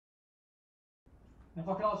And if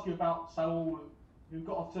I could ask you about Saul, who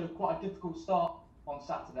got off to quite a difficult start on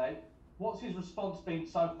Saturday, what's his response been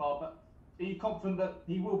so far? But are you confident that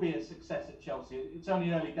he will be a success at Chelsea? It's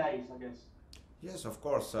only early days, I guess. Yes, of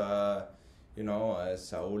course. Saul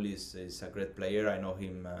is a great player. I know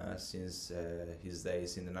him since his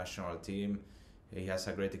days in the national team. He has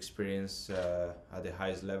a great experience at the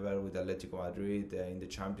highest level with Atletico Madrid in the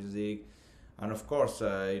Champions League. And of course,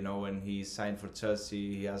 when he signed for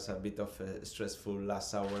Chelsea, he has a bit of a stressful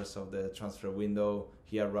last hours of the transfer window.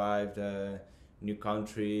 He arrived, new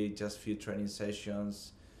country, just few training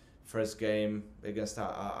sessions, first game against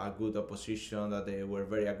a good opposition that they were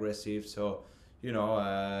very aggressive. So,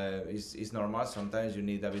 it's normal. Sometimes you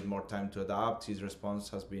need a bit more time to adapt. His response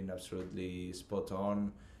has been absolutely spot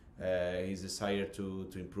on. His desire to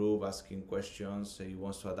improve, asking questions. He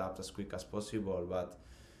wants to adapt as quick as possible. But,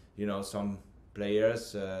 some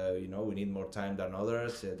players, we need more time than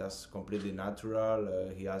others. That's completely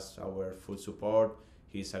natural. He has our full support.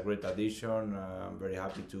 He's a great addition. I'm very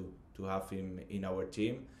happy to have him in our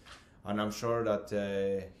team, and I'm sure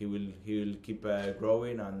that he will keep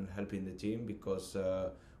growing and helping the team because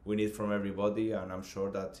we need from everybody, and I'm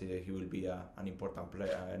sure that he will be an important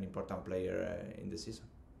player in the season.